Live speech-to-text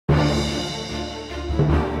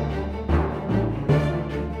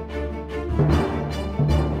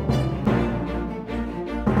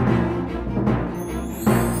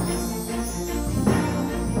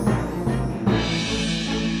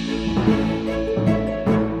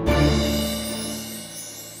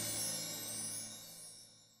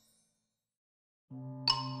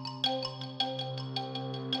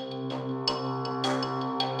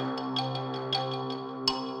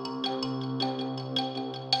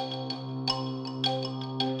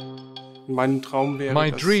My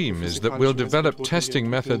dream is that we'll develop testing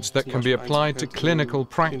methods that can be applied to clinical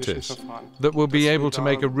practice, that will be able to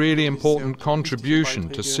make a really important contribution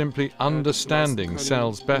to simply understanding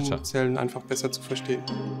cells better.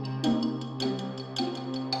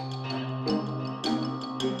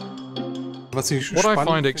 What I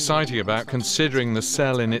find exciting about considering the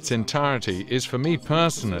cell in its entirety is, for me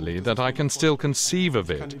personally, that I can still conceive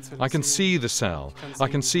of it. I can see the cell. I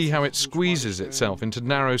can see how it squeezes itself into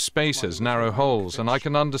narrow spaces, narrow holes, and I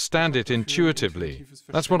can understand it intuitively.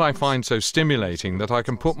 That's what I find so stimulating, that I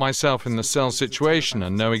can put myself in the cell situation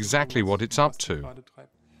and know exactly what it's up to.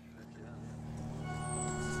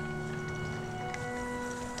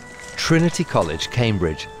 Trinity College,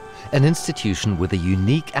 Cambridge. An institution with a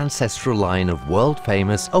unique ancestral line of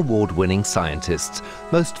world-famous, award-winning scientists,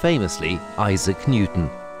 most famously Isaac Newton.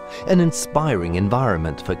 An inspiring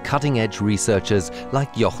environment for cutting-edge researchers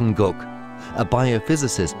like Jochen Guck. A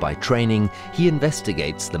biophysicist by training, he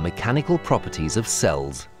investigates the mechanical properties of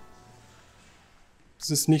cells.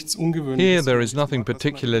 Here there is nothing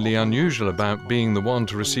particularly unusual about being the one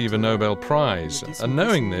to receive a Nobel Prize, and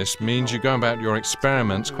knowing this means you go about your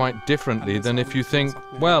experiments quite differently than if you think,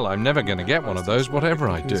 well, I'm never going to get one of those, whatever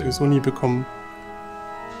I do.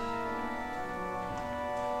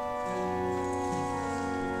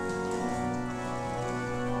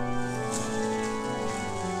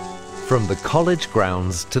 From the college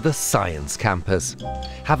grounds to the science campus.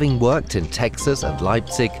 Having worked in Texas and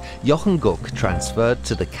Leipzig, Jochen Guck transferred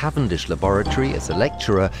to the Cavendish Laboratory as a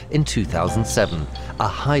lecturer in 2007, a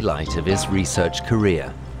highlight of his research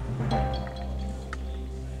career.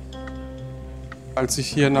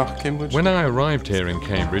 When I arrived here in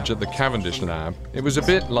Cambridge at the Cavendish Lab, it was a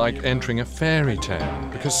bit like entering a fairy tale,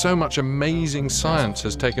 because so much amazing science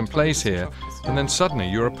has taken place here, and then suddenly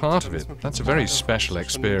you're a part of it. That's a very special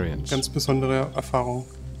experience.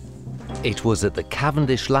 It was at the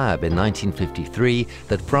Cavendish Lab in 1953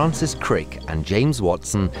 that Francis Crick and James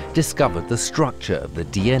Watson discovered the structure of the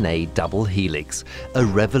DNA double helix, a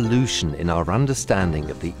revolution in our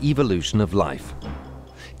understanding of the evolution of life.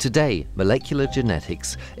 Today, molecular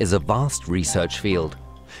genetics is a vast research field.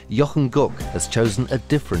 Jochen Guck has chosen a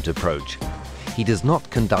different approach. He does not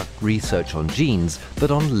conduct research on genes, but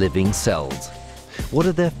on living cells. What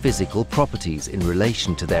are their physical properties in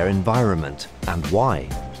relation to their environment, and why?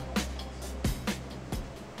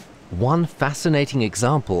 One fascinating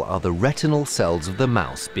example are the retinal cells of the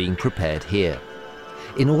mouse being prepared here.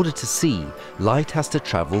 In order to see, light has to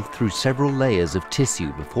travel through several layers of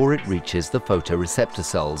tissue before it reaches the photoreceptor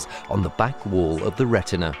cells on the back wall of the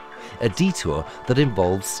retina, a detour that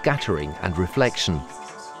involves scattering and reflection.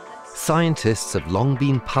 Scientists have long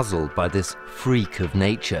been puzzled by this freak of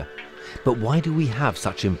nature. But why do we have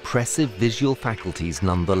such impressive visual faculties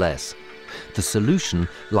nonetheless? The solution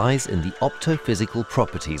lies in the optophysical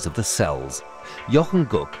properties of the cells. Jochen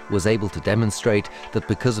Guck was able to demonstrate that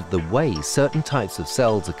because of the way certain types of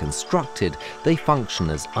cells are constructed, they function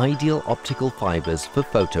as ideal optical fibers for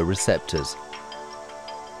photoreceptors.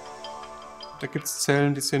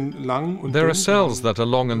 There are cells that are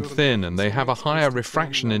long and thin, and they have a higher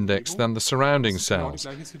refraction index than the surrounding cells.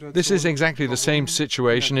 This is exactly the same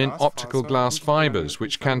situation in optical glass fibers,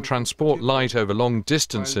 which can transport light over long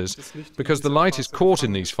distances because the light is caught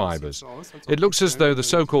in these fibers. It looks as though the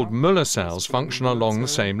so-called Müller cells function along the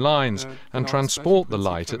same lines and transport the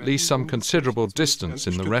light at least some considerable distance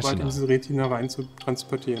in the retina.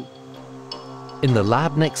 In the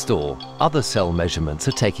lab next door, other cell measurements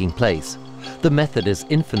are taking place. The method is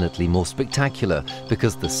infinitely more spectacular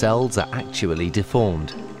because the cells are actually deformed.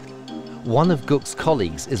 One of Guck's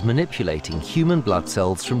colleagues is manipulating human blood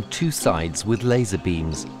cells from two sides with laser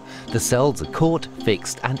beams. The cells are caught,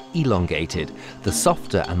 fixed and elongated. The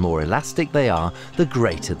softer and more elastic they are, the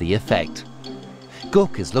greater the effect.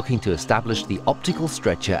 Guck is looking to establish the optical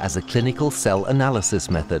stretcher as a clinical cell analysis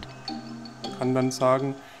method.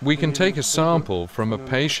 We can take a sample from a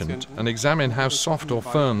patient and examine how soft or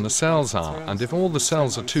firm the cells are, and if all the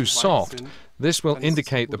cells are too soft, this will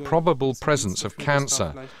indicate the probable presence of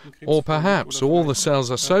cancer. Or perhaps all the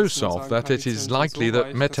cells are so soft that it is likely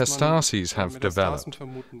that metastases have developed.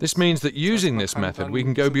 This means that using this method we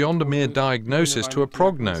can go beyond a mere diagnosis to a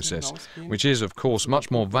prognosis, which is of course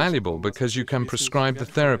much more valuable because you can prescribe the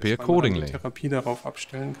therapy accordingly.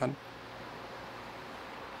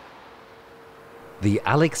 The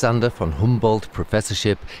Alexander von Humboldt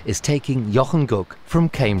Professorship is taking Jochen Guck from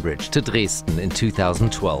Cambridge to Dresden in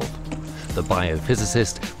 2012. The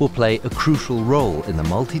biophysicist will play a crucial role in the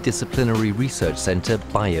multidisciplinary research center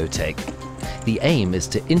BIOTEC. The aim is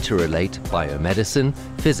to interrelate biomedicine,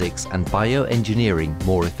 physics and bioengineering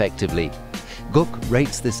more effectively. Guck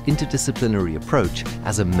rates this interdisciplinary approach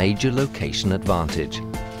as a major location advantage.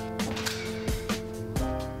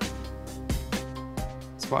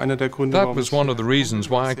 That was one of the reasons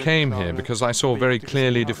why I came here, because I saw very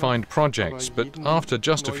clearly defined projects, but after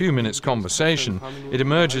just a few minutes conversation, it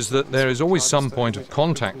emerges that there is always some point of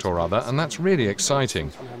contact or other, and that's really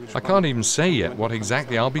exciting. I can't even say yet what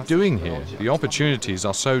exactly I'll be doing here. The opportunities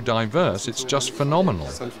are so diverse, it's just phenomenal.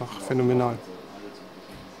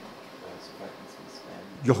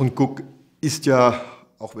 Jochen Guck ist ja,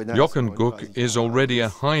 Jochen Guck is already a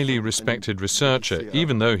highly respected researcher,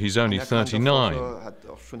 even though he's only 39.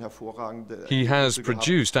 He has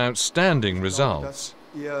produced outstanding results.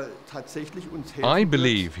 I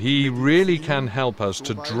believe he really can help us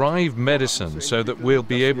to drive medicine so that we'll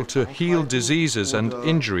be able to heal diseases and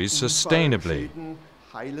injuries sustainably,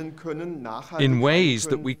 in ways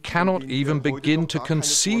that we cannot even begin to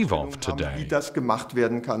conceive of today.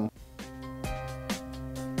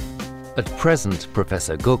 At present,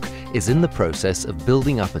 Professor Guck is in the process of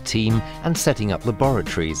building up a team and setting up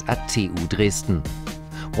laboratories at TU Dresden.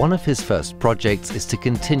 One of his first projects is to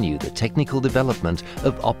continue the technical development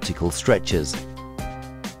of optical stretchers.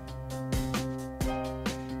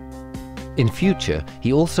 In future,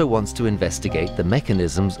 he also wants to investigate the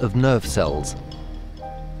mechanisms of nerve cells.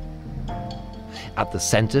 At the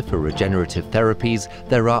Center for Regenerative Therapies,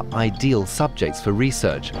 there are ideal subjects for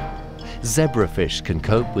research. Zebrafish can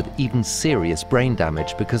cope with even serious brain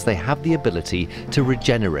damage because they have the ability to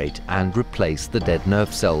regenerate and replace the dead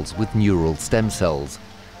nerve cells with neural stem cells.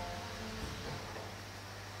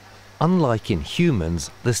 Unlike in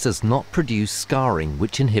humans, this does not produce scarring,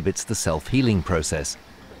 which inhibits the self-healing process.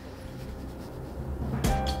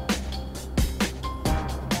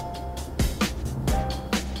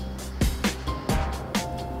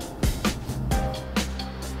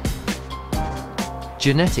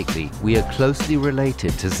 Genetically, we are closely related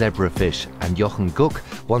to zebrafish, and Jochen Guck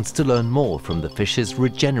wants to learn more from the fish's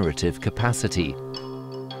regenerative capacity.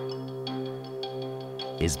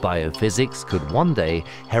 His biophysics could one day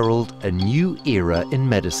herald a new era in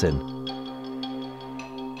medicine.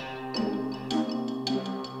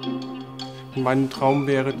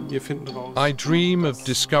 I dream of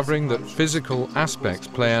discovering that physical aspects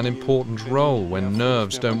play an important role when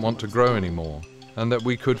nerves don't want to grow anymore, and that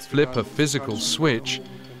we could flip a physical switch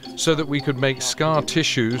so that we could make scar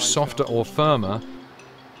tissue softer or firmer,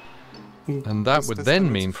 and that would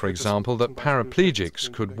then mean, for example, that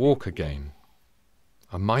paraplegics could walk again.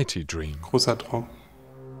 A mighty dream. Großer Traum.